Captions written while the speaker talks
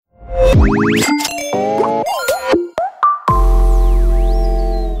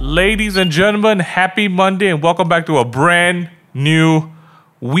Ladies and gentlemen, happy Monday and welcome back to a brand new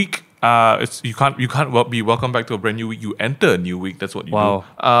week. You can't be welcome back to a brand new week. You enter a new week. That's what you do.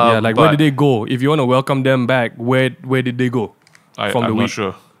 Where did they go? If you want to welcome them back, where did they go? I'm not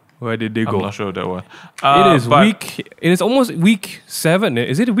sure. Where did they go? I'm not sure of that one. It is almost week 7.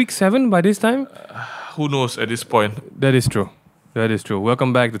 Is it week 7 by this time? Who knows at this point? That is true.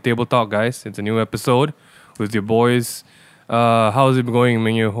 Welcome back to Table Talk, guys. It's a new episode with your boys. How's it going,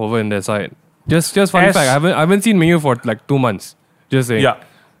 Menu, over in that side? Just fun fact, I haven't seen Menu for like 2 months. Just saying. Yeah,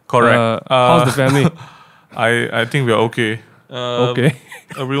 correct. How's the family? I think we're okay. Okay.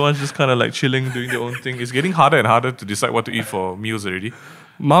 Everyone's just kind of like chilling, doing their own thing. It's getting harder and harder to decide what to eat for meals already.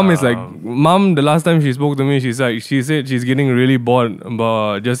 Mom is like, the last time she spoke to me, she said she's getting really bored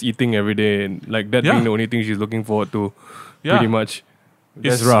about just eating every day, and like that being the only thing she's looking forward to, pretty much.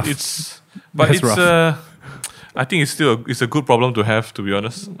 That's rough. I think it's a good problem to have, to be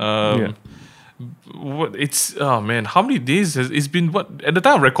honest. How many days it's been? What at the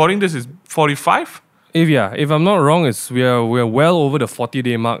time of recording this is 45? If I'm not wrong, we're well over the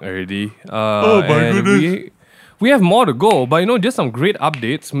 40-day mark already. Oh my goodness. We have more to go, but just some great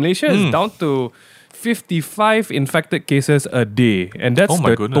updates. Malaysia is down to 55 infected cases a day, and that's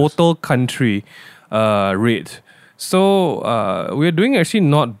total country rate. So we're doing actually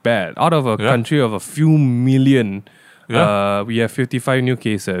not bad. Out of a country of a few million, we have 55 new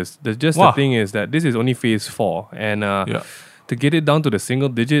cases. The thing is that this is only phase 4, and to get it down to the single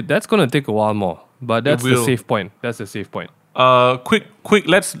digit, that's going to take a while more. But that's the safe point. Quick,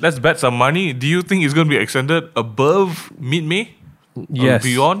 let's bet some money. Do you think it's going to be extended above mid-May? Yes.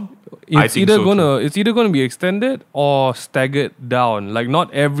 Beyond? It's either going to be extended or staggered down. Like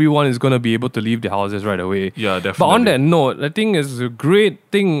not everyone is going to be able to leave their houses right away. Yeah, definitely. But on that note, I think it's a great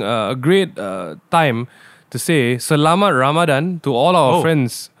thing, a great time to say Selamat Ramadan to all our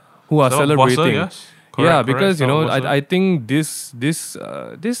friends who are celebrating. Puasa, yes. Correct, because I think this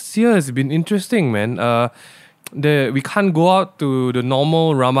year has been interesting, man. We can't go out to the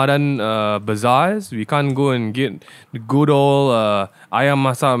normal Ramadan bazaars. We can't go and get the good old ayam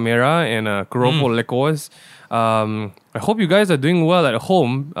masak merah and keropok lekos. I hope you guys are doing well at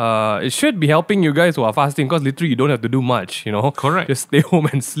home. It should be helping you guys who are fasting because literally you don't have to do much, Correct. Just stay home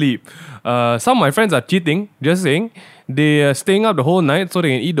and sleep. Some of my friends are cheating, just saying. They are staying up the whole night so they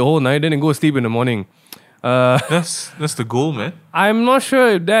can eat the whole night, then they go sleep in the morning. That's the goal, man. I'm not sure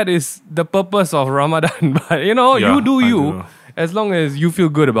if that is the purpose of Ramadan, but you do you, as long as you feel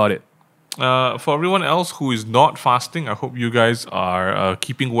good about it. For everyone else who is not fasting, I hope you guys are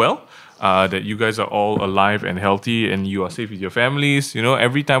keeping well. That you guys are all alive and healthy and you are safe with your families.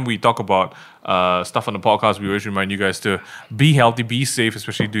 Every time we talk about stuff on the podcast, we always remind you guys to be healthy, be safe,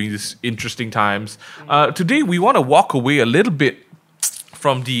 especially during these interesting times. Today, we want to walk away a little bit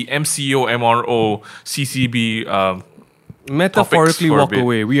from the MCO, MRO, CCB metaphorically walk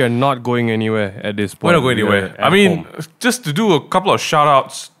away. We are not going anywhere at this point. We're not going anywhere. I mean, just to do a couple of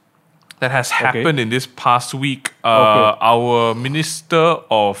shout-outs that has happened in this past week. Our Minister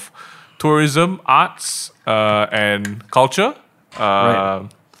of Tourism, Arts and Culture,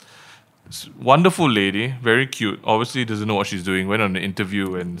 wonderful lady, very cute. Obviously doesn't know what she's doing. Went on an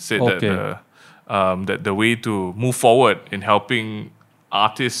interview and said that the way to move forward in helping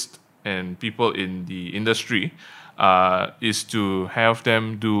artists and people in the industry is to have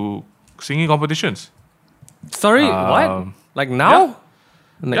them do singing competitions. Sorry, what? Like now?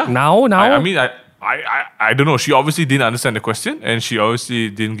 Now? I don't know. She obviously didn't understand the question and she obviously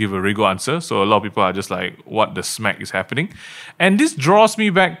didn't give a regular answer. So a lot of people are just like, what the smack is happening? And this draws me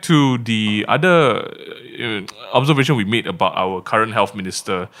back to the other observation we made about our current health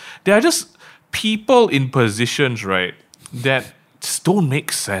minister. There are just people in positions, right, that just don't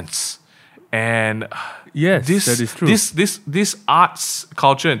make sense. And yes, that is true. This arts,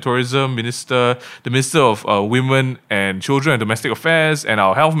 culture and tourism minister, the minister of women and children and domestic affairs, and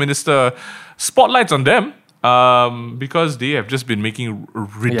our health minister, spotlights on them because they have just been making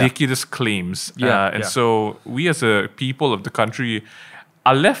ridiculous claims. So we as a people of the country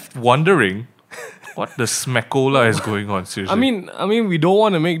are left wondering what the smackola is going on. Seriously, I mean, we don't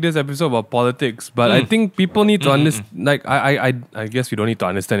want to make this episode about politics, but I think people need to understand. Like, I guess we don't need to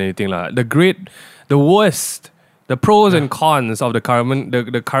understand anything, lah. The worst, the pros and cons of the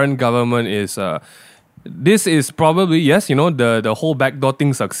current government is. This is probably, yes, the whole backdoor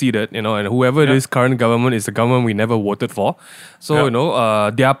thing succeeded, and whoever this current government is the government we never voted for. So,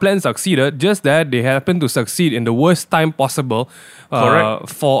 their plan succeeded, just that they happen to succeed in the worst time possible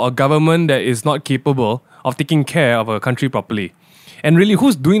for a government that is not capable of taking care of a country properly. And really,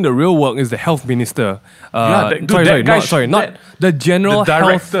 who's doing the real work is the health minister. Not the general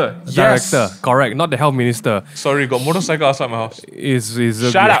director. Health director. Correct, not the health minister. Sorry, got motorcycle outside my house.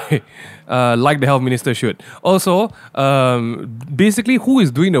 Shut up. Like the health minister should. Also, basically, who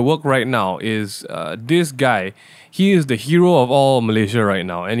is doing the work right now is this guy. He is the hero of all Malaysia right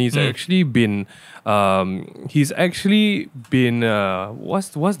now, and he's actually been. What's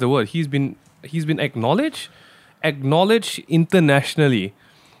the word? He's been acknowledged internationally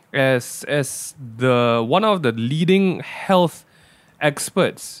as the one of the leading health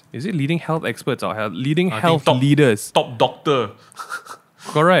experts. Is it leading health experts or leading health leaders? Top doctor.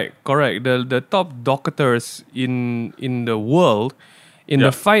 Correct. The top doctors in the world in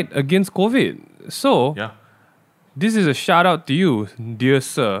the fight against COVID. So this is a shout out to you, dear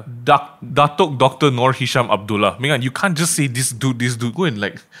sir. Datuk Dr. Noor Hisham Abdullah. Mingan, you can't just say this dude. Go and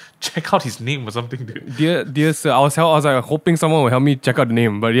check out his name or something, dude. Dear sir, I was hoping someone would help me check out the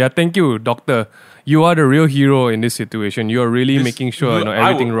name. But thank you, doctor. You are the real hero in this situation. You are really making sure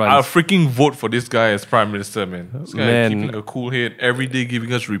everything runs. I'll freaking vote for this guy as Prime Minister, man. This guy keeping a cool head, every day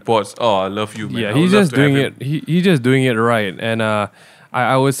giving us reports. Oh, I love you, man. Yeah, he's just doing it. He's just doing it right. And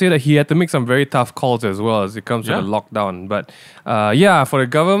I would say that he had to make some very tough calls as well as it comes to the lockdown. But for the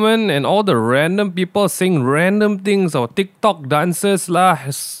government and all the random people saying random things or TikTok dancers lah,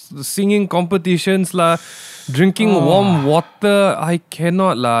 singing competitions lah, drinking warm water, I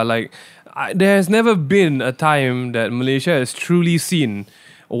cannot lah. There has never been a time that Malaysia has truly seen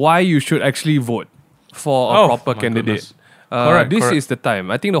why you should actually vote for a proper candidate. This is the time.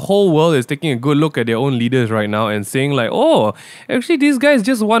 I think the whole world is taking a good look at their own leaders right now and saying actually these guys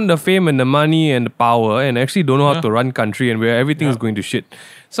just want the fame and the money and the power and actually don't know how to run country and where everything is going to shit.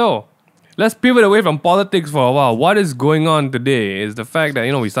 So let's pivot away from politics for a while. What is going on today is the fact that,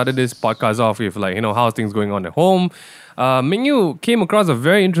 we started this podcast off with how's things going on at home. Mingyu came across a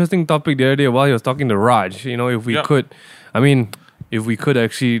very interesting topic the other day while he was talking to Raj. If we could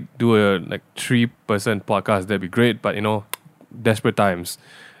actually do a 3-person podcast, that'd be great. But desperate times.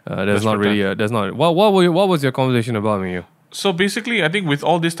 What was your conversation about, Mingyu? So basically, I think with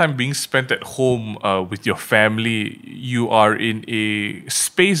all this time being spent at home with your family, you are in a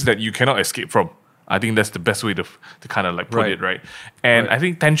space that you cannot escape from. I think that's the best way to kind of put it, right? And I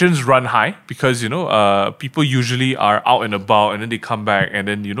think tensions run high because, people usually are out and about and then they come back and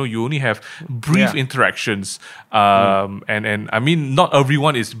then, you only have brief interactions. And I mean, not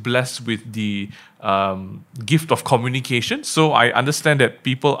everyone is blessed with the gift of communication. So I understand that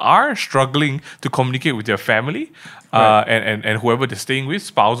people are struggling to communicate with their family and whoever they're staying with,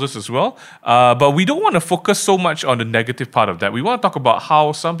 spouses as well. But we don't want to focus so much on the negative part of that. We want to talk about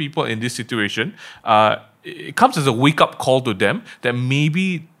how some people in this situation, it comes as a wake-up call to them that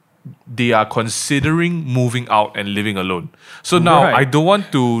maybe they are considering moving out and living alone. So now I don't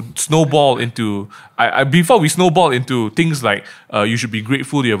want to snowball into before we snowball into things like you should be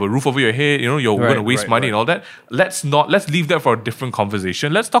grateful you have a roof over your head, you're going to waste money and all that. Let's leave that for a different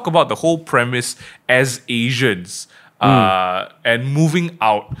conversation. Let's talk about the whole premise as Asians and moving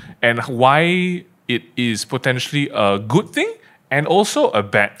out and why it is potentially a good thing and also a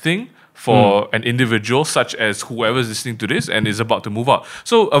bad thing for an individual such as whoever's listening to this and is about to move out.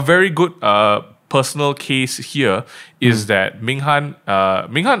 So a very good personal case here is that Minghan, I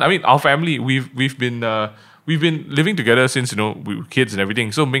mean, our family, we've been living together since, we were kids and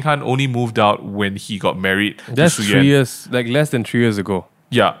everything. So Minghan only moved out when he got married. That's 3 years, less than 3 years ago.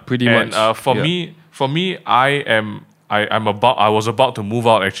 Yeah. Pretty much. And for me, I was about to move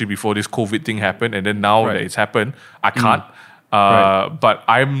out actually before this COVID thing happened. And then now that it's happened, I can't. But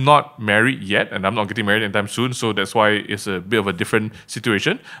I'm not married yet, and I'm not getting married anytime soon, so that's why it's a bit of a different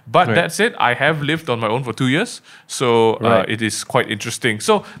situation. But that said, I have lived on my own for 2 years, so it is quite interesting.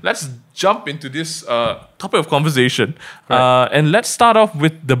 So let's jump into this topic of conversation, and let's start off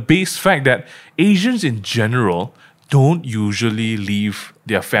with the base fact that Asians in general don't usually leave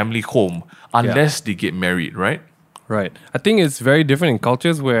their family home unless they get married, right? Right. I think it's very different in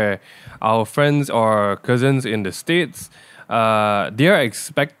cultures where our friends or cousins in the States, they are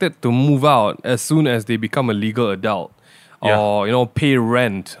expected to move out as soon as they become a legal adult or, pay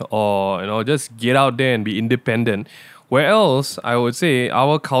rent or, just get out there and be independent. Where else, I would say,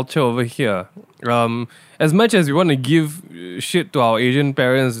 our culture over here, as much as we want to give shit to our Asian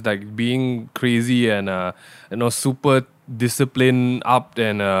parents, like being crazy and, super disciplined up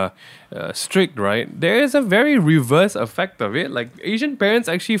and strict, right? There is a very reverse effect of it. Like Asian parents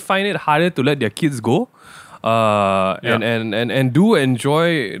actually find it harder to let their kids go. And do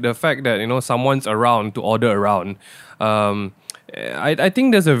enjoy the fact that someone's around to order around. I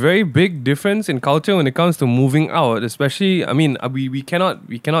think there's a very big difference in culture when it comes to moving out, especially. I mean, we cannot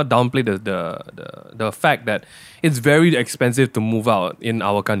downplay the fact that it's very expensive to move out in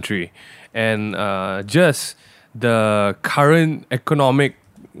our country, and just the current economic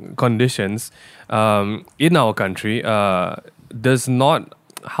conditions in our country does not.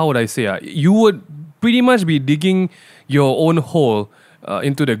 How would I say? You would pretty much be digging your own hole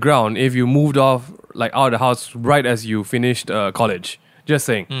into the ground if you moved off like out of the house right as you finished college. Just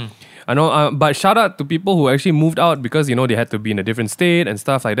saying. I know, but shout out to people who actually moved out because they had to be in a different state and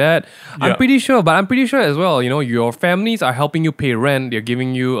stuff like that. Yeah. I'm pretty sure as well. Your families are helping you pay rent. They're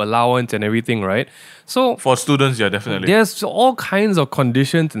giving you allowance and everything, right? So for students, yeah, definitely. There's all kinds of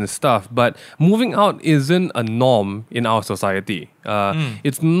conditions and stuff, but moving out isn't a norm in our society.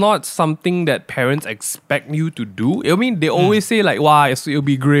 It's not something that parents expect you to do. I mean, they always say like, "Wow, it'll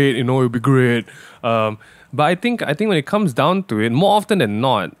be great," it'll be great. But I think when it comes down to it, more often than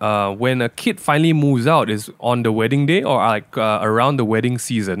not, when a kid finally moves out is on the wedding day or like around the wedding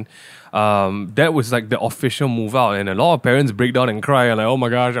season. That was like the official move out, and a lot of parents break down and cry like, "Oh my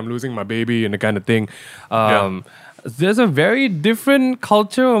gosh, I'm losing my baby," and the kind of thing. There's a very different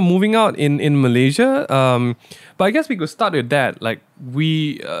culture of moving out in Malaysia. But I guess we could start with that. Like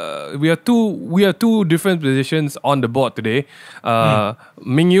we are two different positions on the board today.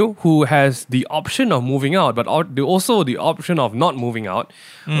 Mingyu, who has the option of moving out, but also the option of not moving out,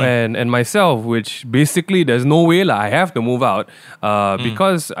 and myself, which basically there's no way I have to move out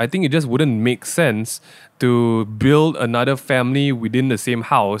because I think it just wouldn't make sense to build another family within the same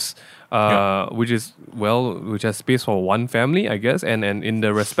house. Which has space for one family, I guess, and in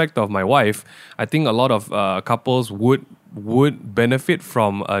the respect of my wife, I think a lot of couples would benefit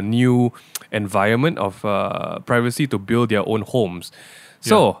from a new environment of privacy to build their own homes.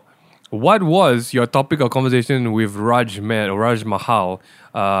 So, what was your topic of conversation with Raj Mahal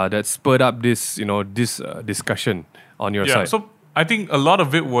that spurred up this discussion on your side? So I think a lot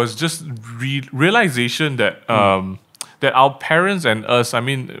of it was just realization that. That our parents and us, I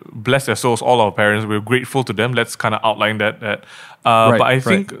mean, bless their souls, all our parents, we're grateful to them. Let's kind of outline that. But I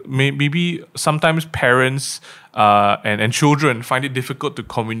think maybe sometimes parents and children find it difficult to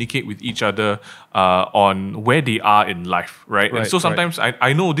communicate with each other on where they are in life, right? And so sometimes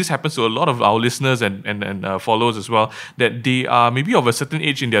I know this happens to a lot of our listeners and followers as well, that they are maybe of a certain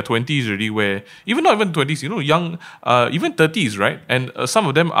age in their 20s already, where even not even 20s, young, even 30s, right? And some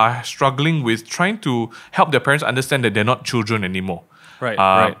of them are struggling with trying to help their parents understand that they're not children anymore.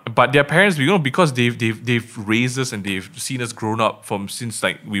 Right. But their parents, because they've raised us and they've seen us grown up since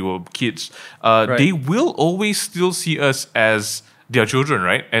like we were kids, they will always still see us as their children,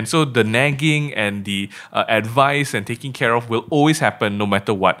 right? And so the nagging and the advice and taking care of will always happen no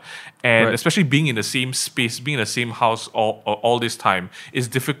matter what. And especially being in the same space, being in the same house all this time is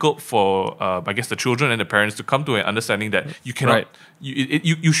difficult for, I guess, the children and the parents to come to an understanding that you cannot,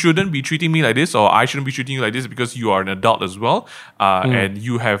 you shouldn't be treating me like this, or I shouldn't be treating you like this because you are an adult as well, and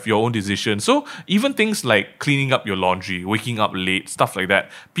you have your own decisions. So even things like cleaning up your laundry, waking up late, stuff like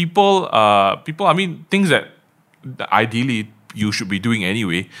that, people, I mean, things that ideally you should be doing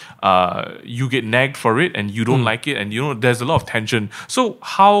anyway, you get nagged for it and you don't like it, and there's a lot of tension. So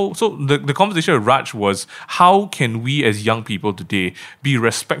the conversation with Raj was, how can we as young people today be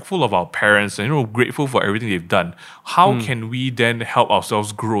respectful of our parents and grateful for everything they've done? How can we then help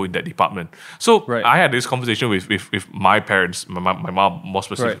ourselves grow in that department? So I had this conversation with my parents, my mom more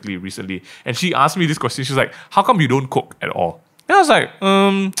specifically recently, and she asked me this question. She's like, how come you don't cook at all? And I was like,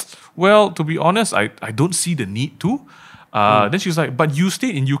 well, to be honest, I don't see the need to. Then she was like, but you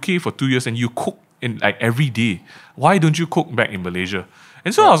stayed in UK for 2 years and you cook in like every day. Why don't you cook back in Malaysia?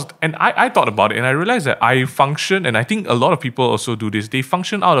 And so I thought about it, and I realized that I function, and I think a lot of people also do this, they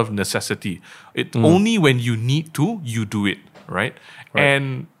function out of necessity. It's only when you need to, you do it, right?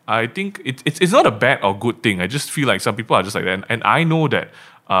 And I think it's not a bad or good thing. I just feel like some people are just like that. And I know that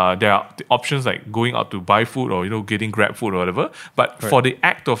there are options like going out to buy food or, getting Grab food or whatever. But for the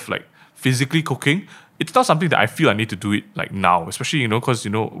act of like physically cooking, it's not something that I feel I need to do it like now, especially, because,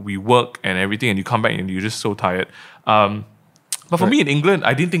 we work and everything and you come back and you're just so tired. But for me in England,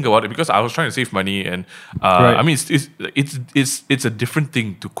 I didn't think about it because I was trying to save money, and I mean, it's a different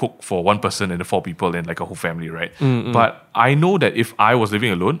thing to cook for one person and 4 people and like a whole family, right? But I know that if I was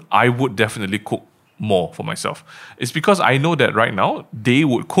living alone, I would definitely cook more for myself. It's because I know that right now they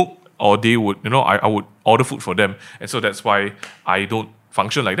would cook, or they would, I would order food for them, and so that's why I don't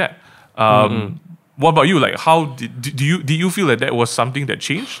function like that. What about you? Like, how did you feel that was something that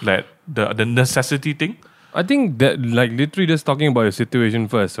changed, that the necessity thing? I think that, like, literally just talking about your situation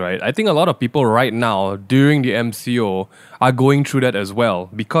first, right? I think a lot of people right now during the MCO are going through that as well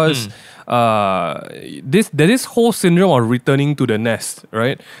because this whole syndrome of returning to the nest,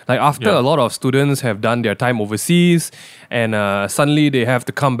 right? Like after a lot of students have done their time overseas and suddenly they have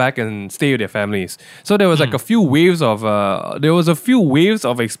to come back and stay with their families. So there was like a few waves of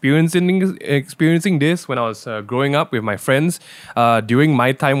experiencing this when I was growing up with my friends during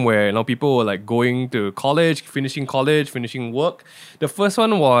my time where people were like going to college, finishing work. The first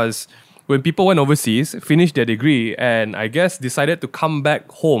one was when people went overseas, finished their degree, and I guess decided to come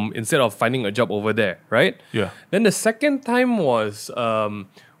back home instead of finding a job over there, right? Yeah. Then the second time was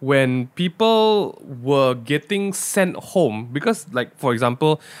when people were getting sent home because, like, for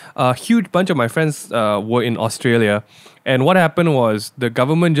example, a huge bunch of my friends were in Australia. And what happened was the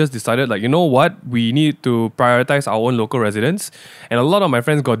government just decided, like, you know what, we need to prioritize our own local residents. And a lot of my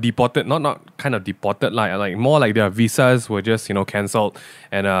friends got deported, not kind of deported, like more like their visas were just, cancelled.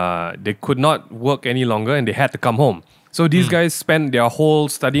 And they could not work any longer and they had to come home. So these guys spent their whole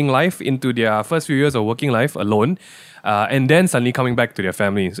studying life into their first few years of working life alone. And then suddenly coming back to their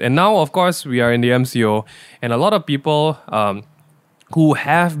families. And now, of course, we are in the MCO. And a lot of people who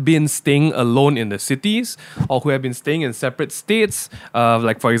have been staying alone in the cities or who have been staying in separate states.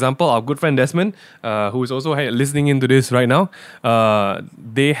 Like, for example, our good friend Desmond, who is also listening into this right now,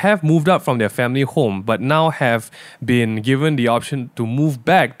 they have moved out from their family home, but now have been given the option to move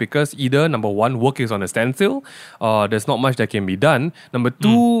back because either, number one, work is on a standstill, there's not much that can be done. Number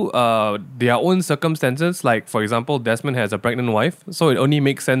two, their own circumstances, like, for example, Desmond has a pregnant wife, so it only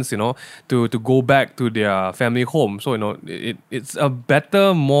makes sense, to go back to their family home. So, it's a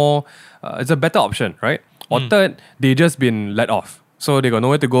better option, right? Or third, they just been let off, so they got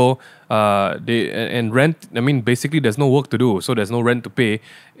nowhere to go. And rent. I mean, basically, there's no work to do, so there's no rent to pay.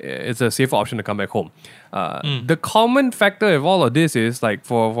 It's a safer option to come back home. The common factor of all of this is, like,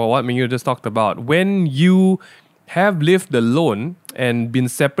 for what Mingyu just talked about, when you have lived alone and been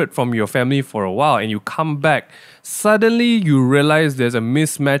separate from your family for a while and you come back, suddenly you realize there's a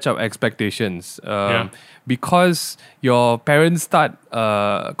mismatch of expectations. Because your parents start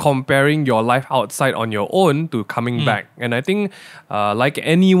comparing your life outside on your own to coming back. And I think like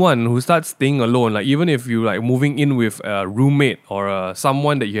anyone who starts staying alone, like even if you like moving in with a roommate or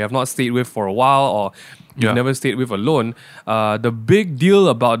someone that you have not stayed with for a while or you've never stayed with alone, the big deal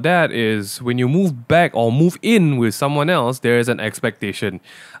about that is when you move back or move in with someone else, there is an expectation.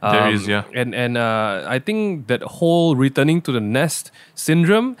 There is, yeah. And I think that whole returning to the nest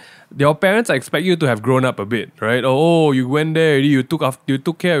syndrome, your parents expect you to have grown up a bit, right? Oh, you went there, you took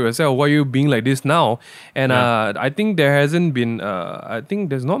care of yourself. Why are you being like this now? And I think there hasn't been. I think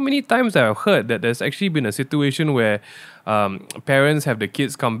there's not many times that I've heard that there's actually been a situation where parents have the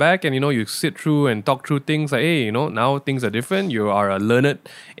kids come back and you sit through and talk through things like, hey, now things are different. You are a learned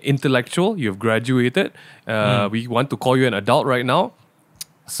intellectual. You've graduated. We want to call you an adult right now.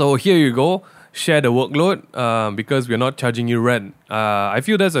 So here you go. Share the workload because we're not charging you rent. I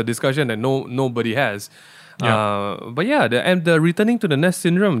feel that's a discussion that nobody has. But yeah, the returning to the nest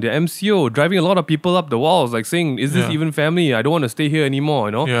syndrome, the MCO, driving a lot of people up the walls, like saying, is this even family? I don't want to stay here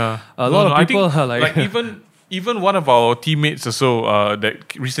anymore, Yeah. A lot of people are like even one of our teammates or so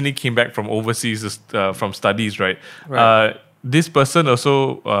that recently came back from overseas from studies, right? This person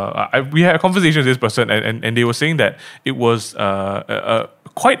also, we had a conversation with this person and they were saying that it was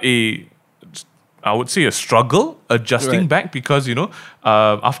quite I would say a struggle adjusting back because,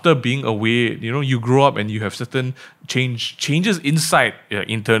 after being away, you grow up and you have certain changes inside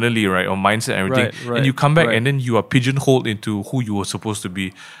internally, right? Or mindset and everything. And you come back and then you are pigeonholed into who you were supposed to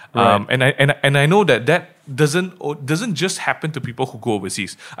be. And I know that doesn't just happen to people who go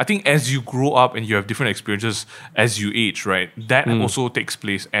overseas. I think as you grow up and you have different experiences as you age, right? That also takes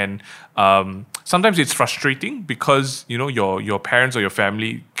place. And sometimes it's frustrating because, your parents or your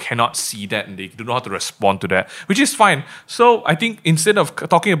family cannot see that and they don't know how to respond to that, which is fine. So I think instead of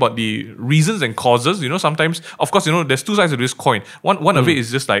talking about the reasons and causes, sometimes, of course, there's two sides of this coin. One of it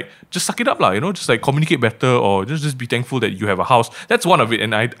is just suck it up, just like communicate better or just be thankful that you have a house. That's one of it.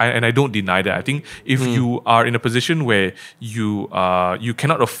 And I don't deny that. I think if you are in a position where you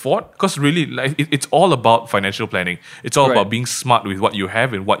cannot afford, because really it's all about financial planning. It's all about being smart with what you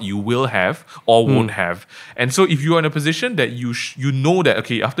have and what you will have or won't have. And so if you are in a position that you know that,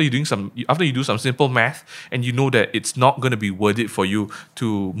 okay, after you do some simple math and you know that it's not going to be worth it for you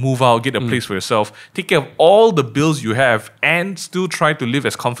to move out, get a place for yourself, take care of all the bills you have and still try to live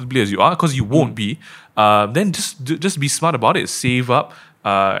as comfortably as you are, because you won't be, then just be smart about it. Save up,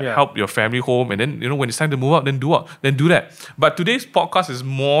 help your family home, and then when it's time to move out, then do that. But today's podcast is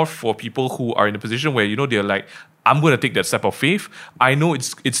more for people who are in a position where they're like, I'm going to take that step of faith. I know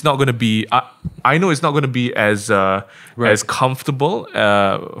it's not going to be. I know it's not going to be as comfortable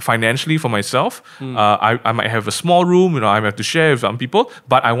financially for myself. I might have a small room. I might have to share with some people,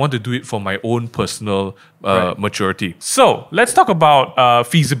 but I want to do it for my own personal maturity. So let's talk about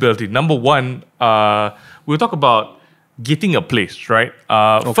feasibility. Number one, we'll talk about getting a place. Right.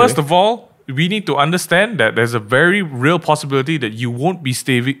 First of all, we need to understand that there's a very real possibility that you won't be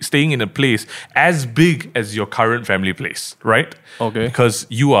staying in a place as big as your current family place, right? Okay. Because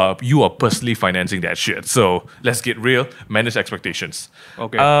you are personally financing that shit. So let's get real, manage expectations.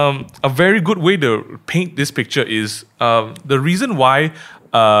 Okay. A very good way to paint this picture is the reason why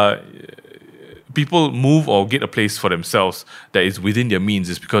people move or get a place for themselves that is within their means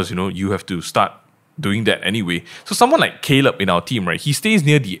is because you have to start doing that anyway. So someone like Caleb in our team, right? He stays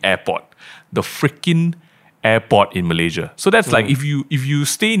near the airport. The freaking airport in Malaysia. So that's like if you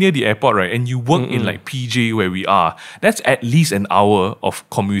stay near the airport, right, and you work in like PJ where we are, that's at least an hour of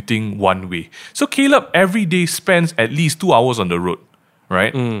commuting one way. So Caleb every day spends at least 2 hours on the road,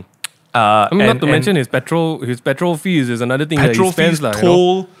 right? Not to mention his petrol fees is another thing that he spends. Petrol fees,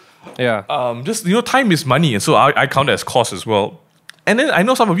 toll. Yeah. Just time is money, and so I count that as cost as well. And then I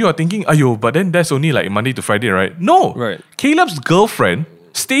know some of you are thinking, ayo, but then that's only like Monday to Friday, right? No. Right. Caleb's girlfriend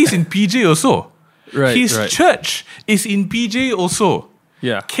stays in PJ also. Right. His church is in PJ also.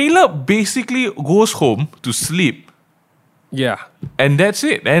 Yeah. Caleb basically goes home to sleep. Yeah. And that's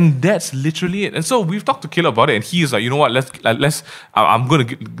it. And that's literally it. And so we've talked to Caleb about it, and he's like, you know what, let's I'm going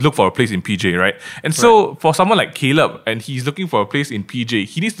to look for a place in PJ, right? And so for someone like Caleb, and he's looking for a place in PJ,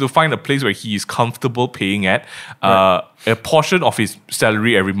 he needs to find a place where he is comfortable paying at a portion of his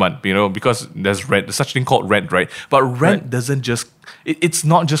salary every month, because there's rent. There's such a thing called rent, right? But rent doesn't just, it's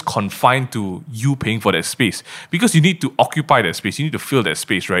not just confined to you paying for that space, because you need to occupy that space. You need to fill that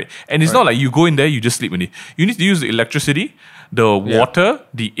space, right? And it's not like you go in there, you just sleep in it. You need to use the electricity, the water,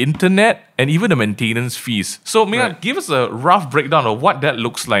 the internet, and even the maintenance fees. So, give us a rough breakdown of what that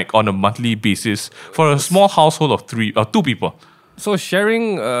looks like on a monthly basis for a small household of 2 people. So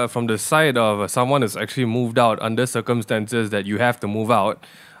sharing from the side of someone who's actually moved out under circumstances that you have to move out,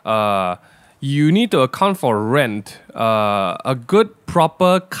 you need to account for rent. A good,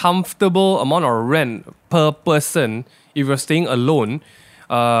 proper, comfortable amount of rent per person if you're staying alone.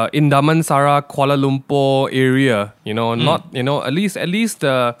 In Damansara, Kuala Lumpur area, not at least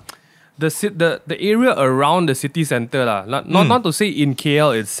the area around the city center lah. Not to say in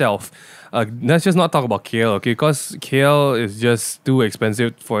KL itself. Let's just not talk about KL, okay? Because KL is just too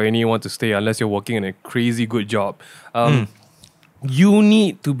expensive for anyone to stay unless you're working in a crazy good job. You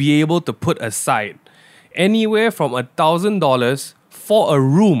need to be able to put aside anywhere from $1,000 for a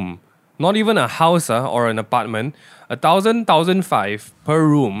room, not even a house or an apartment. 1,000-1,500 per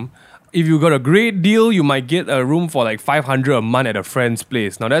room. If you got a great deal, you might get a room for like 500 a month at a friend's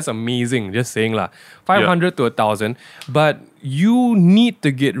place. Now that's amazing, just saying lah. 500 to 1,000. But you need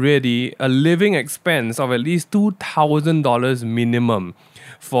to get ready a living expense of at least $2,000 minimum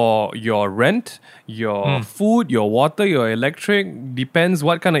for your rent, your food, your water, your electric. Depends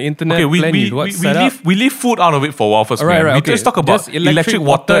what kind of internet plan you want set up. We leave food out of it for a while first. Right, we just talk about just electric,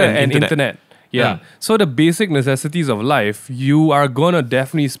 water, and internet. Yeah. So the basic necessities of life, you are gonna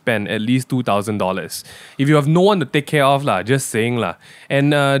definitely spend at least $2,000. If you have no one to take care of, just saying lah.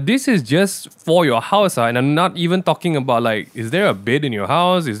 And this is just for your house, and I'm not even talking about like, is there a bed in your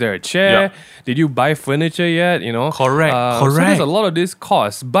house? Is there a chair? Yeah. Did you buy furniture yet? Correct. So there's a lot of this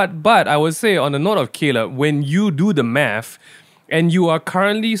cost. But I would say on the note of Caleb, when you do the math, and you are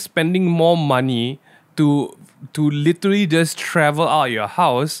currently spending more money to literally just travel out of your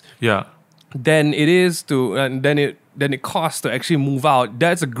house. Yeah. Then it is then it costs to actually move out.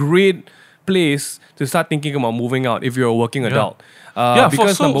 That's a great place to start thinking about moving out if you're a working adult.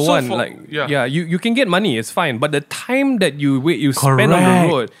 Because you can get money, it's fine, but the time that you spend on the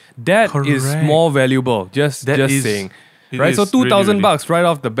road, that is more valuable. Just saying. Right, so $2,000 right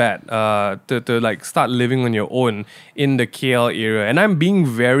off the bat to like start living on your own in the KL area. And I'm being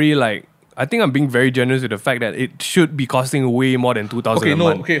I think I'm being very generous with the fact that it should be costing way more than $2,000 a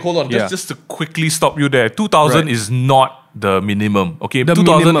month. Okay, hold on. Just to quickly stop you there. 2,000 is not the minimum. Okay, the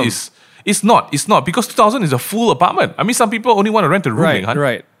 2,000 minimum. It's not because 2,000 is a full apartment. I mean, some people only want to rent a room.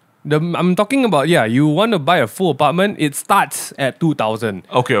 Right. I'm talking about, you want to buy a full apartment, it starts at 2,000.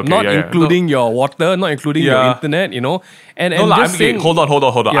 Okay. Not including your water, not including your internet, And just saying, hold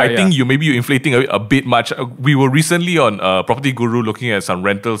on. I think you're inflating a bit much. We were recently on Property Guru looking at some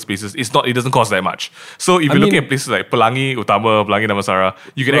rental spaces. It doesn't cost that much. So if you're looking at places like Pelangi Utama, Pelangi Damansara,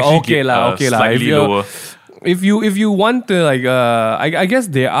 you can actually get slightly lower. If you want to I guess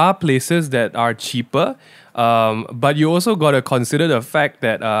there are places that are cheaper. But you also got to consider the fact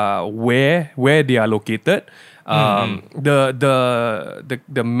that where they are located, the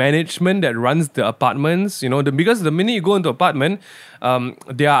management that runs the apartments, because the minute you go into an apartment,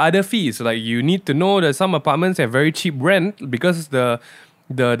 there are other fees. Like you need to know that some apartments have very cheap rent because the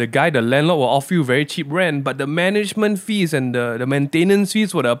landlord will offer you very cheap rent, but the management fees and the maintenance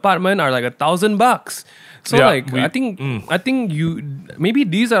fees for the apartment are like $1,000. So I think you maybe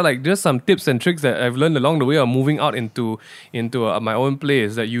these are like just some tips and tricks that I've learned along the way of moving out into my own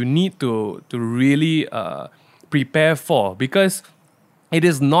place that you need to really prepare for, because it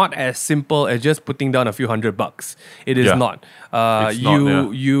is not as simple as just putting down a few $100. It is not.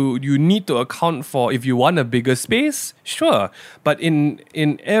 You need to account for, if you want a bigger space, sure. But in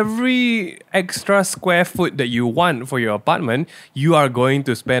every extra square foot that you want for your apartment, you are going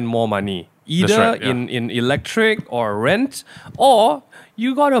to spend more money. Either in electric or rent, or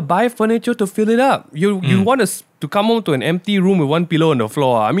you gotta buy furniture to fill it up. You want to come home to an empty room with one pillow on the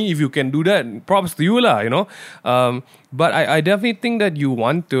floor. I mean, if you can do that, props to you lah. But I definitely think that you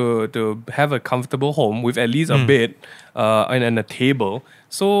want to have a comfortable home with at least a bed and a table.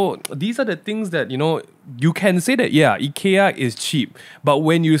 So these are the things that you can say that IKEA is cheap, but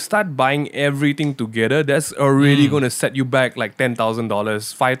when you start buying everything together, that's already going to set you back like $10,000,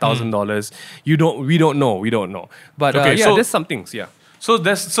 $5,000. We don't know. But there's some things. So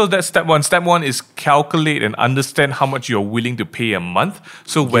that's step one. Step one is calculate and understand how much you're willing to pay a month.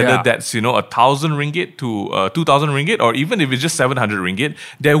 So whether that's 1,000 ringgit to 2,000 ringgit, or even if it's just 700 ringgit,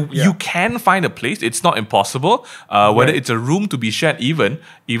 you can find a place. It's not impossible. Whether it's a room to be shared, even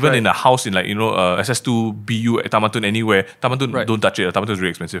in a house in SS2 BU at Taman Tun anywhere. Taman Tun, don't touch it. Taman Tun is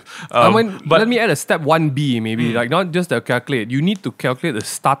really expensive. But let me add a step 1B maybe, like not just the calculate. You need to calculate the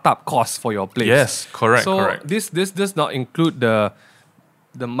startup cost for your place. Yes, correct. So this does not include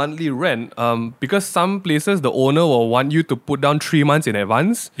the monthly rent, because some places the owner will want you to put down 3 months in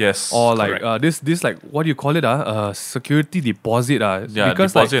advance. Yes, or like this like, what do you call it? Security deposit.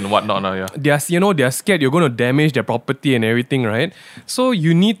 Because deposit and whatnot. They're scared you're going to damage their property and everything, right? So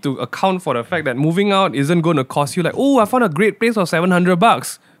you need to account for the fact that moving out isn't going to cost you like, I found a great place for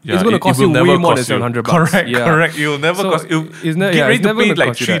 $700. It's going to cost you way more than $700. Correct. You'll never cost you. Get ready to pay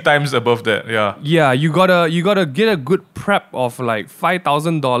like 3 times above that. Yeah, you gotta get a good prep of like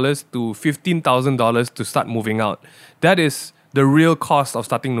 $5,000 to $15,000 to start moving out. That is the real cost of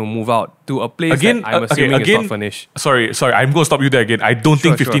starting to move out to a place that I'm assuming is not furnished. Sorry, I'm going to stop you there again. I don't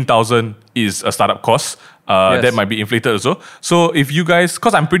think 15,000 is a startup cost. That might be inflated also. So if you guys,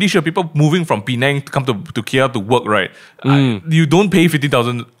 because I'm pretty sure people moving from Penang to come to KL to work, right? You don't pay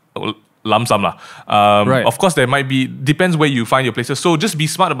 50,000 lump sum lah. Of course, there might be, depends where you find your places. So just be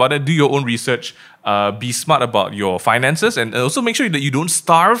smart about it. Do your own research. Be smart about your finances, and also make sure that you don't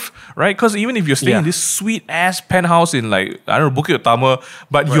starve, right? Because even if you're staying in this sweet ass penthouse in Bukit Utama,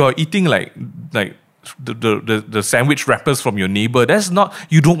 but you are eating like the sandwich wrappers from your neighbor,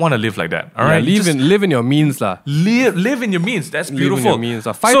 you don't want to live like that. All right, live in your means lah. Live in your means. That's beautiful. Live in your means.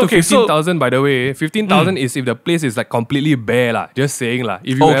 5 to 15,000. By the way, 15,000 is if the place is like completely bare lah. Just saying lah.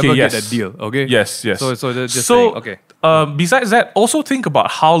 If you ever get a deal, okay. Yes. So just saying, okay. Besides that, also think about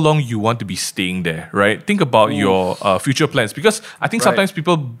how long you want to be staying there, right? Think about your future plans, because I think sometimes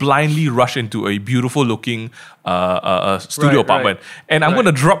people blindly rush into a beautiful looking studio apartment. And I'm going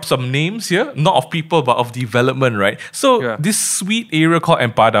to drop some names here, not of people, but of development, right? So this sweet area called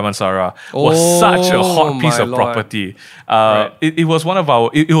Empire Damansara was such a hot piece of property. It was one of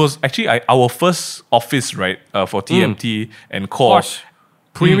it was actually our first office, right, for TMT and Core.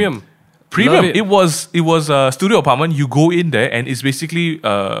 Premium. It was a studio apartment. You go in there and it's basically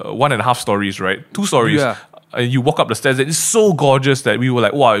 1.5 stories, right? 2 stories. And you walk up the stairs and it's so gorgeous that we were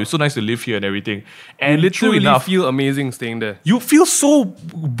like, wow, it's so nice to live here and everything. And literally feel amazing staying there. You feel so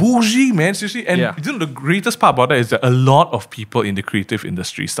bougie, man, seriously. And the greatest part about that is that a lot of people in the creative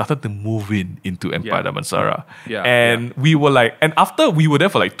industry started to move into Empire Damansara. And we were like, and after we were there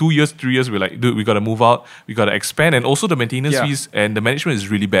for like 2 years, 3 years, we're like, dude, we got to move out. We got to expand. And also the maintenance fees and the management is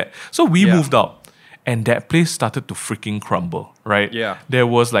really bad. So we moved out. And that place started to freaking crumble, right? There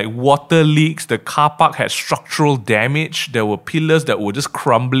was like water leaks. The car park had structural damage. There were pillars that were just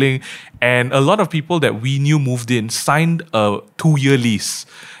crumbling. And a lot of people that we knew moved in signed a 2-year lease.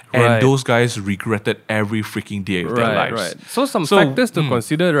 And those guys regretted every freaking day of their lives. Right. So some factors to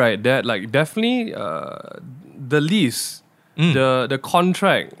consider, right? That like definitely the lease, the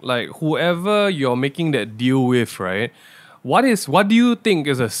contract, like whoever you're making that deal with, right? What do you think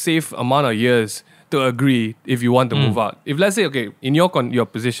is a safe amount of years to agree if you want to move out? If let's say, okay, in your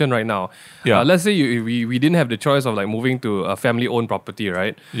position right now, let's say we didn't have the choice of like moving to a family-owned property,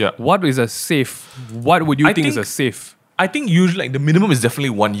 right? Yeah. What is a safe? What would you think is a safe? I think usually like the minimum is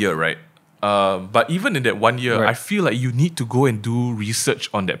definitely 1 year, right? But even in that 1 year, I feel like you need to go and do research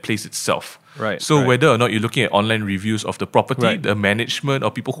on that place itself. Right. So whether or not you're looking at online reviews of the property, the management,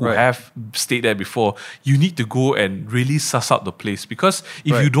 or people who have stayed there before, you need to go and really suss out the place. Because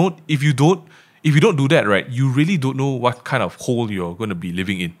if you don't do that, right, you really don't know what kind of hole you're going to be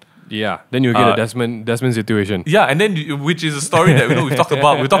living in. Yeah, then you get a Desmond situation. Yeah, and then which is a story that we've talked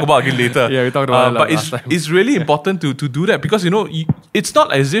about. We'll talk about again later. Yeah, we talked about it last time. It's really important to do that because it's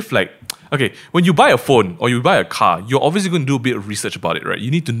not as if like, okay, when you buy a phone or you buy a car, you're obviously going to do a bit of research about it, right?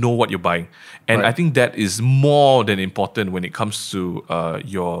 You need to know what you're buying, and I think that is more than important when it comes to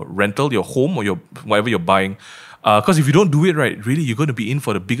your rental, your home, or your whatever you're buying. Because if you don't do it right, really, you're going to be in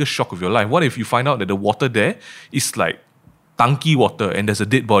for the biggest shock of your life. What if you find out that the water there is like Tanki water and there's a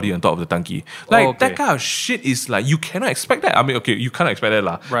dead body on top of the Tanki? Like that kind of shit is like, you cannot expect that. I mean, okay, you cannot expect that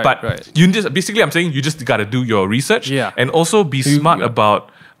lah. But you just basically, I'm saying you just gotta do your research and also be smart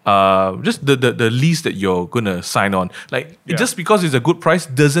about just the lease that you're gonna sign on. Like just because it's a good price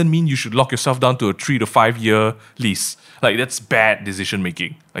doesn't mean you should lock yourself down to a 3 to 5 year lease. Like that's bad decision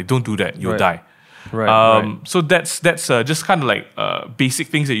making. Like don't do that. You'll die. So that's just kind of like basic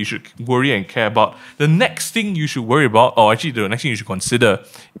things that you should worry and care about. The next thing you should worry about, or actually the next thing you should consider,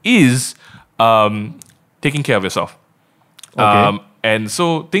 is taking care of yourself. And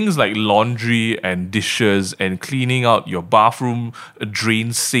so things like laundry and dishes and cleaning out your bathroom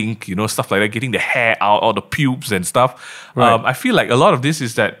drain sink, stuff like that, getting the hair out, all the pubes and stuff. I feel like a lot of this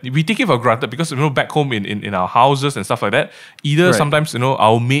is that we take it for granted because, back home in our houses and stuff like that, either sometimes,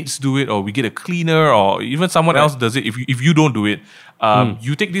 our mates do it or we get a cleaner or even someone else does it. If you don't do it,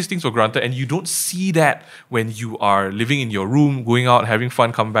 you take these things for granted and you don't see that when you are living in your room, going out, having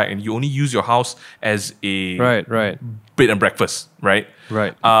fun, come back, and you only use your house as a bed and breakfast, right?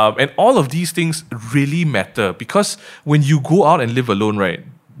 And all of these things really matter because when you go out and live alone, right,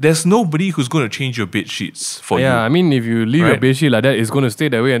 there's nobody who's going to change your bed sheets for you. Yeah, I mean, if you leave your bed sheet like that, it's going to stay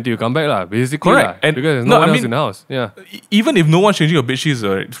that way until you come back, basically. Correct. And because there's no one else in the house. Yeah. Even if no one's changing your bed sheets,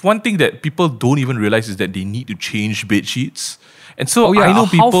 one thing that people don't even realize is that they need to change bed sheets. And so I know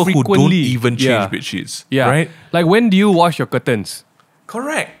people who don't even change bed sheets. Yeah. Right? Like when do you wash your curtains?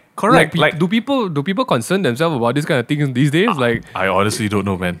 Correct. Like, do people concern themselves about this kind of things these days? Like, I honestly don't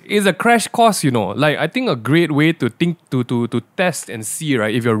know, man. It's a crash course, Like, I think a great way to think to test and see,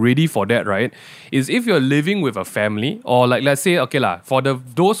 right, if you're ready for that, right, is if you're living with a family or like, let's say, okay lah, for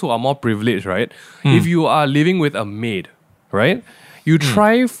those who are more privileged, right, if you are living with a maid, right, you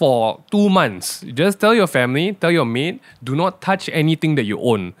try for 2 months. Just tell your family, tell your maid, do not touch anything that you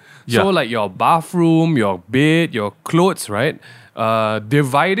own. So like your bathroom, your bed, your clothes, right?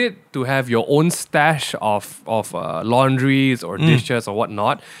 Divide it to have your own stash of laundries or dishes or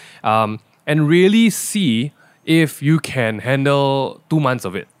whatnot, and really see if you can handle 2 months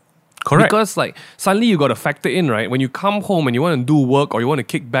of it. Correct. Because like suddenly you got to factor in, right? When you come home and you want to do work or you want to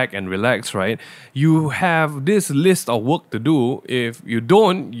kick back and relax, right? You have this list of work to do. If you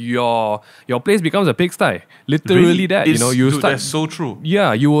don't, your place becomes a pigsty. Literally really? That. That's so true.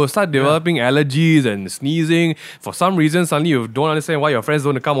 Yeah, you will start developing allergies and sneezing. For some reason, suddenly you don't understand why your friends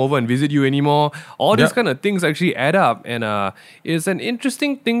don't come over and visit you anymore. All these kind of things actually add up, and it's an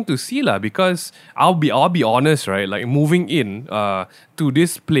interesting thing to see, because I'll be honest, right? Like moving in to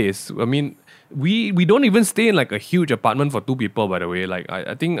this place. I mean, we don't even stay in like a huge apartment for 2 people, by the way. Like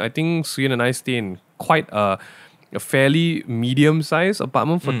I think Suyin and I stay in quite a fairly medium-sized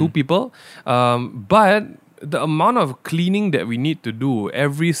apartment for 2 people. But the amount of cleaning that we need to do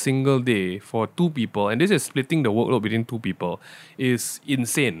every single day for 2 people, and this is splitting the workload between 2 people, is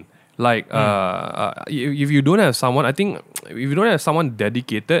insane. Like if you don't have someone, I think if you don't have someone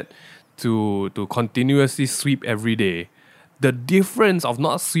dedicated to continuously sweep every day, the difference of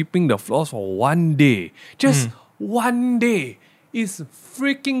not sweeping the floors for 1 day, just 1 day, is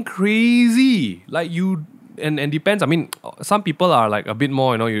freaking crazy. Like and depends. I mean, some people are like a bit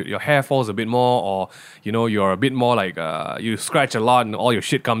more, your hair falls a bit more, or you're a bit more like you scratch a lot and all your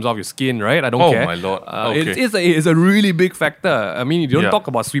shit comes off your skin, right? I don't care. Oh my lord. Okay. It's a really big factor. I mean, you don't talk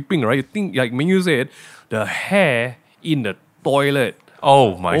about sweeping, right? You think like when you said the hair in the toilet.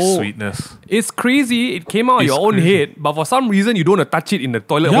 Oh, my sweetness. It's crazy. It came out of your own head, but for some reason you don't want to touch it in the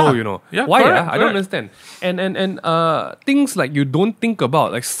toilet bowl, you know. Yeah, why? correct, I don't understand. And things like you don't think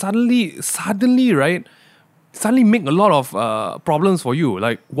about, like suddenly, right? Suddenly make a lot of problems for you,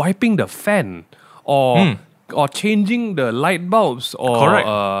 like wiping the fan or changing the light bulbs or correct.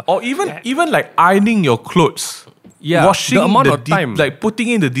 Or even like ironing your clothes. Yeah, washing the amount of time, like putting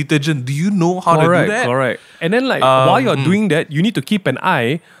in the detergent. Do you know how to do that? Correct. And then like while you're doing that, you need to keep an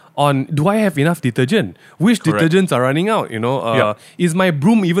eye on, do I have enough detergent? Which detergents are running out? You know, is my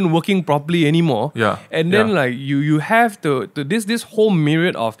broom even working properly anymore? Yeah. And then like you have to this whole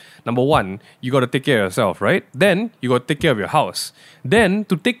myriad of, number one, you got to take care of yourself, right? Then you got to take care of your house. Then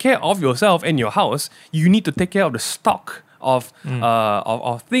to take care of yourself and your house, you need to take care of the stock of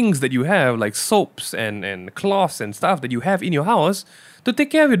things that you have, like soaps and cloths and stuff that you have in your house to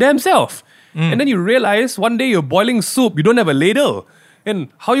take care of your damn self. And then you realize one day you're boiling soup, you don't have a ladle. And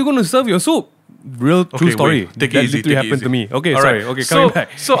how are you going to serve your soup? Real true story. Take that it easy. literally happened to me. Okay, all sorry. Right. Okay, coming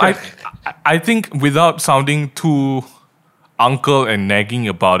back. So I think without sounding too uncle and nagging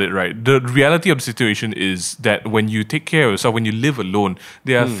about it, right? The reality of the situation is that when you take care of yourself, when you live alone,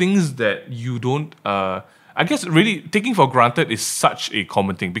 there are things that you don't. I guess really taking for granted is such a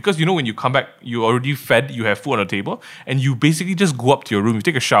common thing because you know when you come back, you're already fed, you have food on the table, and you basically just go up to your room, you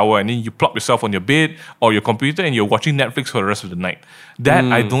take a shower, and then you plop yourself on your bed or your computer, and you're watching Netflix for the rest of the night. That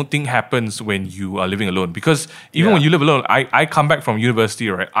I don't think happens when you are living alone because even when you live alone, I come back from university,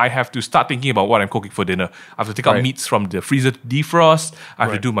 right? I have to start thinking about what I'm cooking for dinner. I have to take out meats from the freezer to defrost. I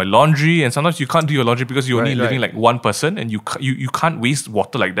have to do my laundry, and sometimes you can't do your laundry because you're only living like one person, and you can't waste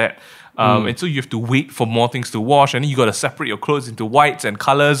water like that. And so you have to wait for more things to wash, and then you got to separate your clothes into whites and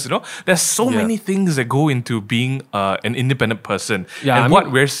colors. You know, there's so many things that go into being an independent person. Yeah, and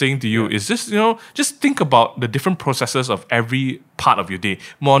what we're saying to you is just think about the different processes of every part of your day: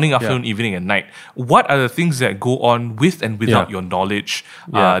 morning, afternoon, evening, and night. What are the things that go on with and without your knowledge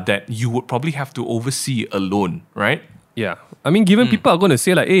that you would probably have to oversee alone, right? Yeah. I mean, given people are going to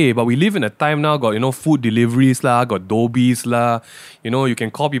say like, hey, but we live in a time now, got, food deliveries lah, got Dobies lah, you can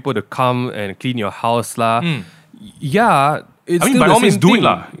call people to come and clean your house lah. Yeah, it's still by the all means same do thing. it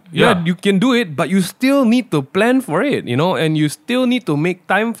lah. Yeah, you can do it, but you still need to plan for it, and you still need to make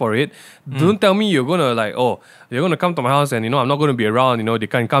time for it. Don't tell me you're going to like, you're going to come to my house and, I'm not going to be around, they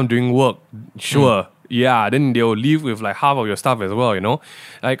can come doing work. Sure. Yeah, then they'll leave with like half of your stuff as well,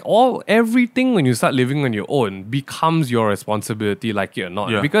 Like everything when you start living on your own becomes your responsibility, like it or not.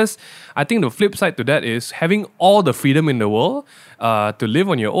 Yeah. Because I think the flip side to that is having all the freedom in the world to live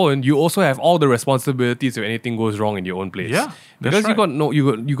on your own, you also have all the responsibilities if anything goes wrong in your own place. Yeah. Because you got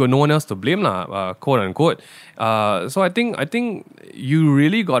no one else to blame, quote unquote. So I think you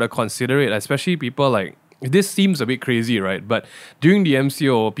really gotta consider it, especially people like, this seems a bit crazy, right? But during the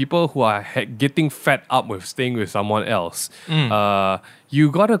MCO, people who are getting fed up with staying with someone else, you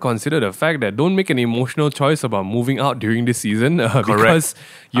gotta consider the fact that don't make an emotional choice about moving out during this season because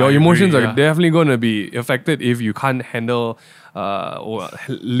your emotions are definitely gonna be affected if you can't handle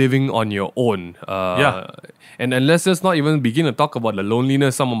living on your own. And let's just not even begin to talk about the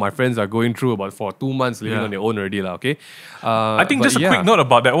loneliness some of my friends are going through about for 2 months living on their own already, okay? I think just a quick note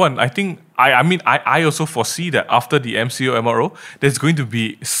about that one. I think I also foresee that after the MCO MRO, there's going to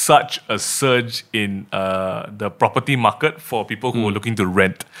be such a surge in the property market for people who are looking to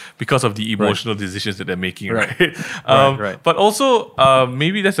rent because of the emotional decisions that they're making, right? But also,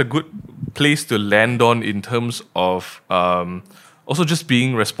 maybe that's a good place to land on in terms of also just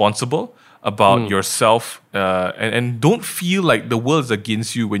being responsible about yourself and don't feel like the world is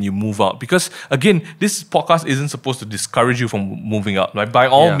against you when you move out, because again, this podcast isn't supposed to discourage you from moving out. Like, by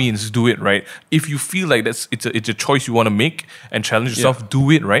all means do it, right? If you feel like it's a choice you want to make and challenge yourself, do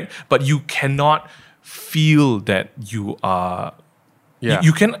it, right? But you cannot feel that you are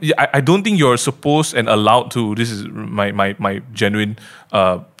you can. I don't think you're supposed and allowed to. This is my genuine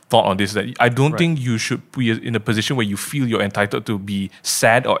thought on this, that I don't think you should be in a position where you feel you're entitled to be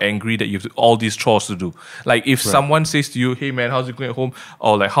sad or angry that you have all these chores to do. Like if someone says to you, hey man, how's it going at home?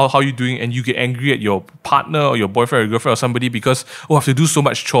 Or like, how are you doing? And you get angry at your partner or your boyfriend or girlfriend or somebody because, I have to do so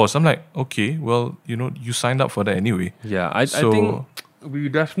much chores. I'm like, okay, well, you signed up for that anyway. Yeah, I think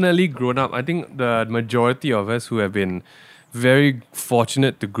we've definitely grown up. I think the majority of us who have been very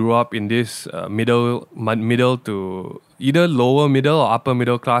fortunate to grow up in this middle to either lower middle or upper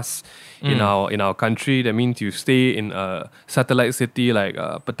middle class in our country. That means you stay in a satellite city like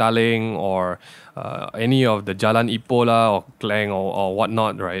Petaling or any of the Jalan Ipoh or Klang or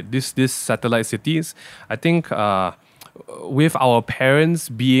whatnot, right? This satellite cities, I think with our parents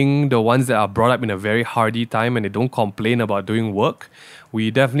being the ones that are brought up in a very hardy time and they don't complain about doing work, we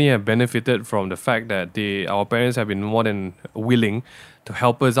definitely have benefited from the fact that our parents have been more than willing to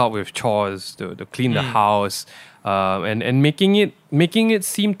help us out with chores, to clean the house, and making it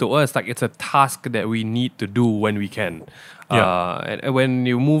seem to us like it's a task that we need to do when we can. And when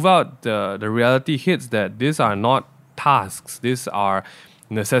you move out, the reality hits that these are not tasks; these are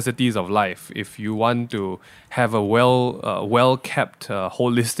necessities of life. If you want to have a well kept,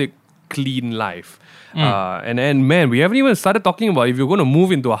 holistic, clean life. And man, we haven't even started talking about if you're going to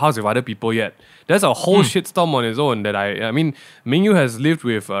move into a house with other people yet. There's a whole shitstorm on its own that I mean, Mingyu has lived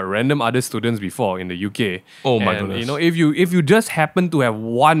with random other students before in the UK. Oh my goodness. You know, if you just happen to have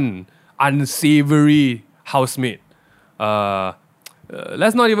one unsavory housemate,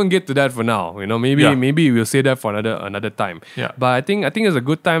 let's not even get to that for now. You know, maybe we'll say that for another time. Yeah. But I think it's a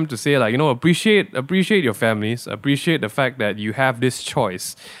good time to say, like, you know, appreciate your families, appreciate the fact that you have this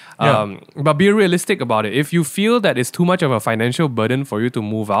choice. But be realistic about it. If you feel that it's too much of a financial burden for you to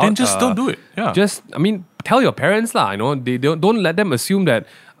move out, then just don't do it. Yeah. Tell your parents lah. You know, they don't let them assume that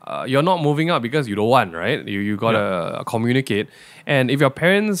you're not moving out because you don't want, right? You gotta communicate. And if your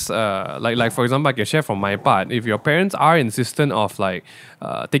parents, like for example, I can share from my part. If your parents are insistent of like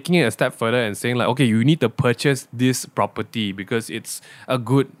taking it a step further and saying like, okay, you need to purchase this property because it's a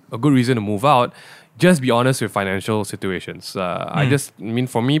good reason to move out. Just be honest with financial situations.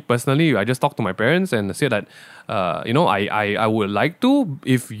 For me personally, I just talked to my parents and said that, I would like to,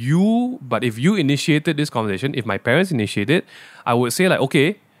 if you initiated this conversation, if my parents initiated, I would say like,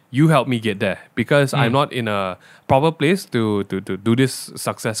 okay, you help me get there because I'm not in a proper place to do this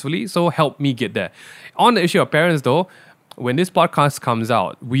successfully. So help me get there. On the issue of parents though, when this podcast comes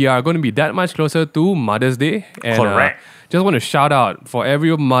out, we are going to be that much closer to Mother's Day. And, correct. Just want to shout out for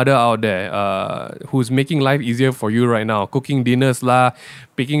every mother out there who's making life easier for you right now. Cooking dinners lah,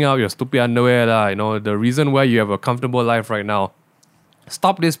 picking out your stupid underwear lah. You know, the reason why you have a comfortable life right now.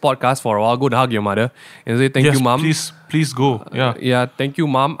 Stop this podcast for a while. Go and hug your mother and say thank you, mom. Please go. Yeah. Thank you,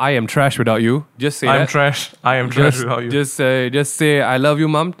 mom. I am trash without you. Just say that. I am trash without you. Just say I love you,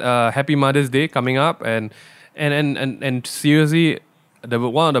 mom. Happy Mother's Day coming up and seriously.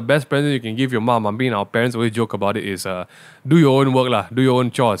 One of the best presents you can give your mom, our parents always joke about it, is do your own work lah, do your own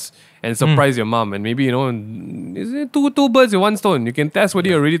chores and surprise your mom. And maybe, is it two birds with one stone? You can test whether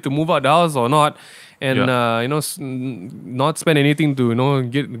you're ready to move out the house or not. And, not spend anything to,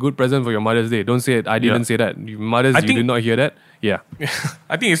 get a good present for your Mother's Day. Don't say it. I didn't say that. Mothers, you did not hear that. Yeah.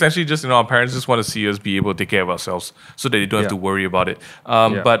 I think essentially just, our parents just want to see us be able to take care of ourselves so that they don't have to worry about it.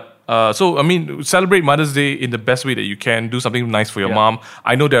 But celebrate Mother's Day in the best way that you can. Do something nice for your mom.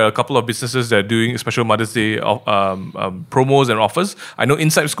 I know there are a couple of businesses that are doing special Mother's Day promos and offers. I know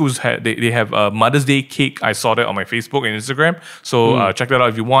Inside Schools they have a Mother's Day cake. I saw that on my Facebook and Instagram. So check that out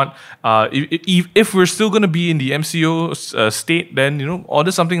if you want. If we're still going to be in the MCO state, then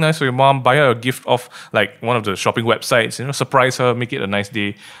order something nice for your mom. Buy her a gift off like one of the shopping websites. Surprise her, make it a nice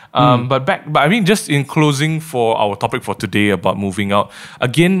day. But I mean, just in closing for our topic for today about moving out,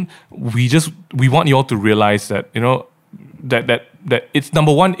 again, we want you all to realize that that it's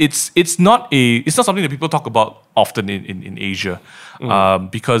number one, it's not something that people talk about often in Asia,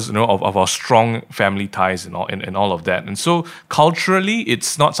 because of our strong family ties and all of that. And so culturally,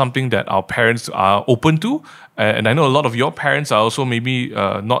 it's not something that our parents are open to. And I know a lot of your parents are also maybe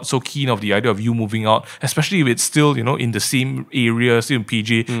not so keen of the idea of you moving out, especially if it's still in the same area, still in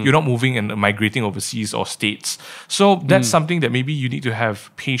PJ. You're not moving and migrating overseas or states. So that's something that maybe you need to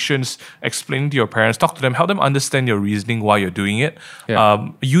have patience explaining to your parents, talk to them, help them understand your reasoning why you're doing it.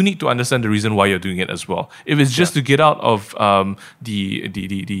 You need to understand the reason why you're doing it as well. If it's just to get out of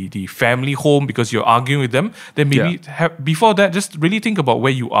the family home because you're arguing with them, then maybe before that, just really think about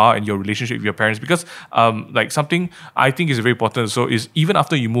where you are and your relationship with your parents. Because something I think is very important. So is even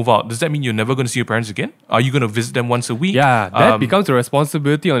after you move out, does that mean you're never going to see your parents again? Are you going to visit them once a week? Yeah, that becomes a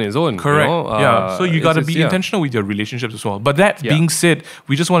responsibility on its own. Correct. So you got to be intentional with your relationships as well. But that being said,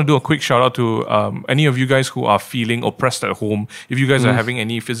 we just want to do a quick shout out to any of you guys who are feeling oppressed at home. If you guys are having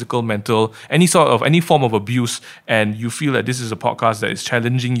any physical, mental, any form of abuse, and you feel that this is a podcast that is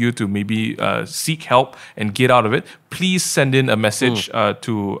challenging you to maybe seek help and get out of it, please send in a message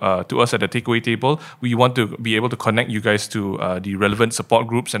to us at the takeaway table. We want to be able to connect you guys to the relevant support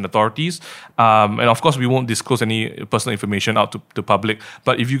groups and authorities. And of course, we won't disclose any personal information out to the public.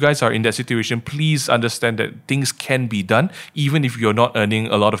 But if you guys are in that situation, please understand that things can be done, even if you're not earning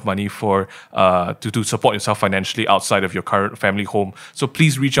a lot of money to support yourself financially outside of your current family home. So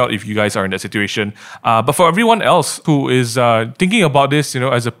please reach out if you guys are in that situation. But for everyone else who is thinking about this,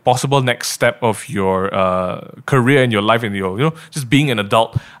 as a possible next step of your career career and your life and your, just being an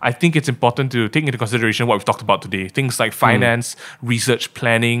adult, I think it's important to take into consideration what we've talked about today. Things like finance, research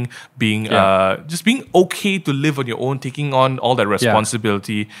planning, being just being okay to live on your own, taking on all that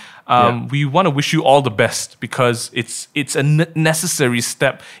responsibility. We want to wish you all the best because it's a necessary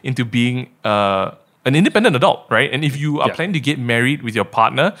step into being an independent adult, right? And if you are planning to get married with your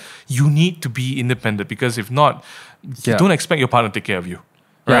partner, you need to be independent because if not, you don't expect your partner to take care of you.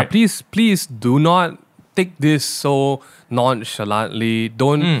 Right? Yeah, please do not take this so nonchalantly.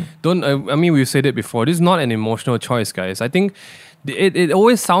 Don't. I mean, we've said it before. This is not an emotional choice, guys. I think it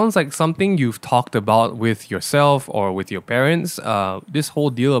always sounds like something you've talked about with yourself or with your parents. This whole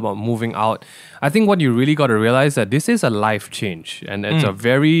deal about moving out. I think what you really got to realize that this is a life change, and it's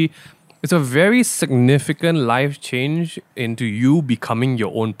a very significant life change into you becoming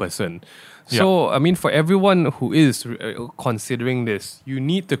your own person. So, I mean, for everyone who is considering this, you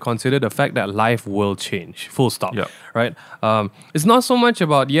need to consider the fact that life will change, full stop, right? It's not so much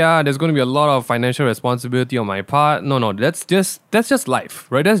about, there's going to be a lot of financial responsibility on my part. No, that's just life,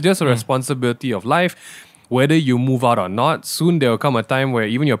 right? That's just a responsibility of life. Whether you move out or not, soon there will come a time where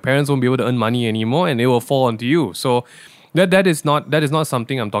even your parents won't be able to earn money anymore and it will fall onto you. So that is not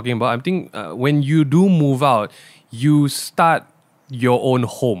something I'm talking about. I think when you do move out, you start your own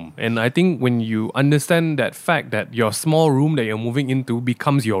home. And I think when you understand that fact that your small room that you're moving into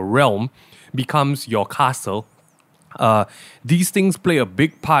becomes your realm, becomes your castle, these things play a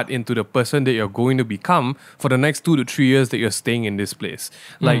big part into the person that you're going to become for the next 2 to 3 years that you're staying in this place.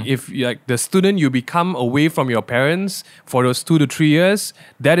 Like if like the student you become away from your parents for those 2 to 3 years,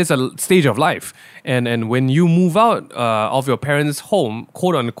 that is a stage of life. And when you move out of your parents' home,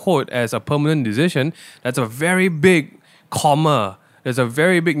 quote unquote, as a permanent decision, that's a very big comma. There's a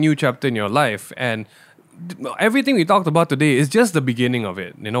very big new chapter in your life. And everything we talked about today is just the beginning of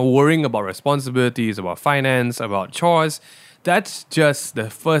it. Worrying about responsibilities, about finance, about chores. That's just the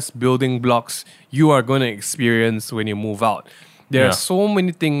first building blocks you are going to experience when you move out. There are so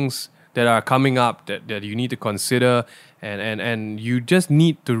many things that are coming up that you need to consider, and you just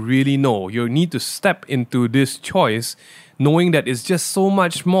need to really know. You need to step into this choice knowing that it's just so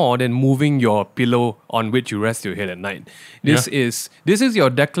much more than moving your pillow on which you rest your head at night. This is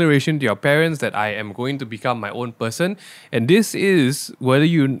your declaration to your parents that I am going to become my own person. And this is, whether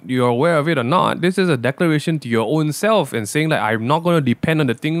you're aware of it or not, this is a declaration to your own self and saying that I'm not going to depend on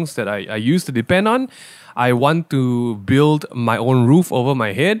the things that I used to depend on. I want to build my own roof over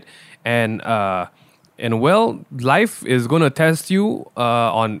my head. And life is going to test you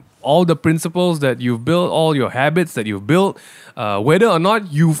on all the principles that you've built, all your habits that you've built, whether or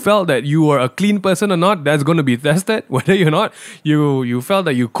not you felt that you were a clean person or not, that's going to be tested. Whether you're not, you felt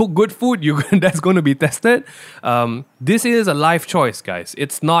that you cook good food, that's going to be tested. This is a life choice, guys.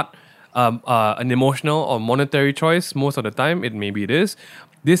 It's not an emotional or monetary choice most of the time. Maybe it is.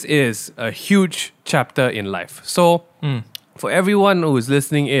 This is a huge chapter in life. So, for everyone who is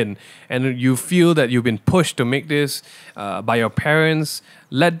listening in and you feel that you've been pushed to make this by your parents,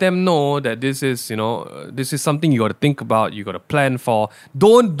 let them know that this is something you got to think about, you got to plan for.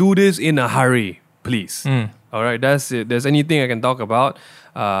 Don't do this in a hurry, please. All right, that's it. There's anything I can talk about.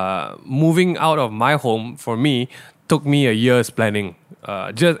 Moving out of my home for me took me a year's planning.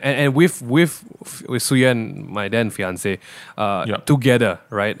 With Suyan, my then fiance, together,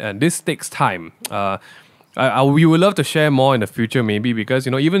 right? And this takes time. We would love to share more in the future, maybe, because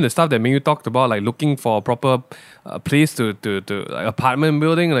even the stuff that Mingyu talked about, like looking for a proper place to like apartment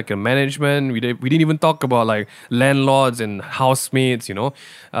building, like a management. We didn't even talk about like landlords and housemates.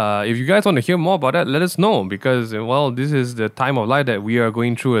 If you guys want to hear more about that, let us know, because this is the time of life that we are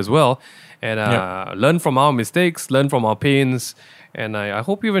going through as well, and learn from our mistakes, learn from our pains. And I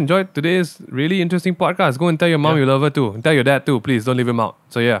hope you've enjoyed today's really interesting podcast. Go and tell your mom you love her too. And tell your dad too. Please don't leave him out.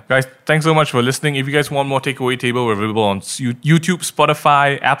 So guys, thanks so much for listening. If you guys want more Takeaway Table, we're available on YouTube,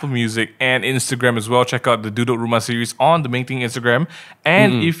 Spotify, Apple Music, and Instagram as well. Check out the Duduk Rumah series on the Main Thing Instagram.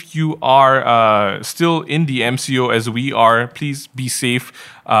 And if you are still in the MCO as we are, please be safe.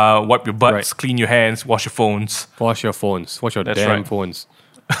 Wipe your butts, clean your hands, wash your phones. Wash your phones. Wash your damn phones.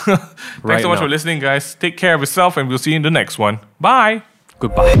 Thanks so much for listening, guys. Take care of yourself, and we'll see you in the next one. Bye.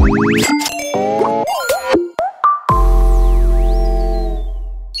 Goodbye.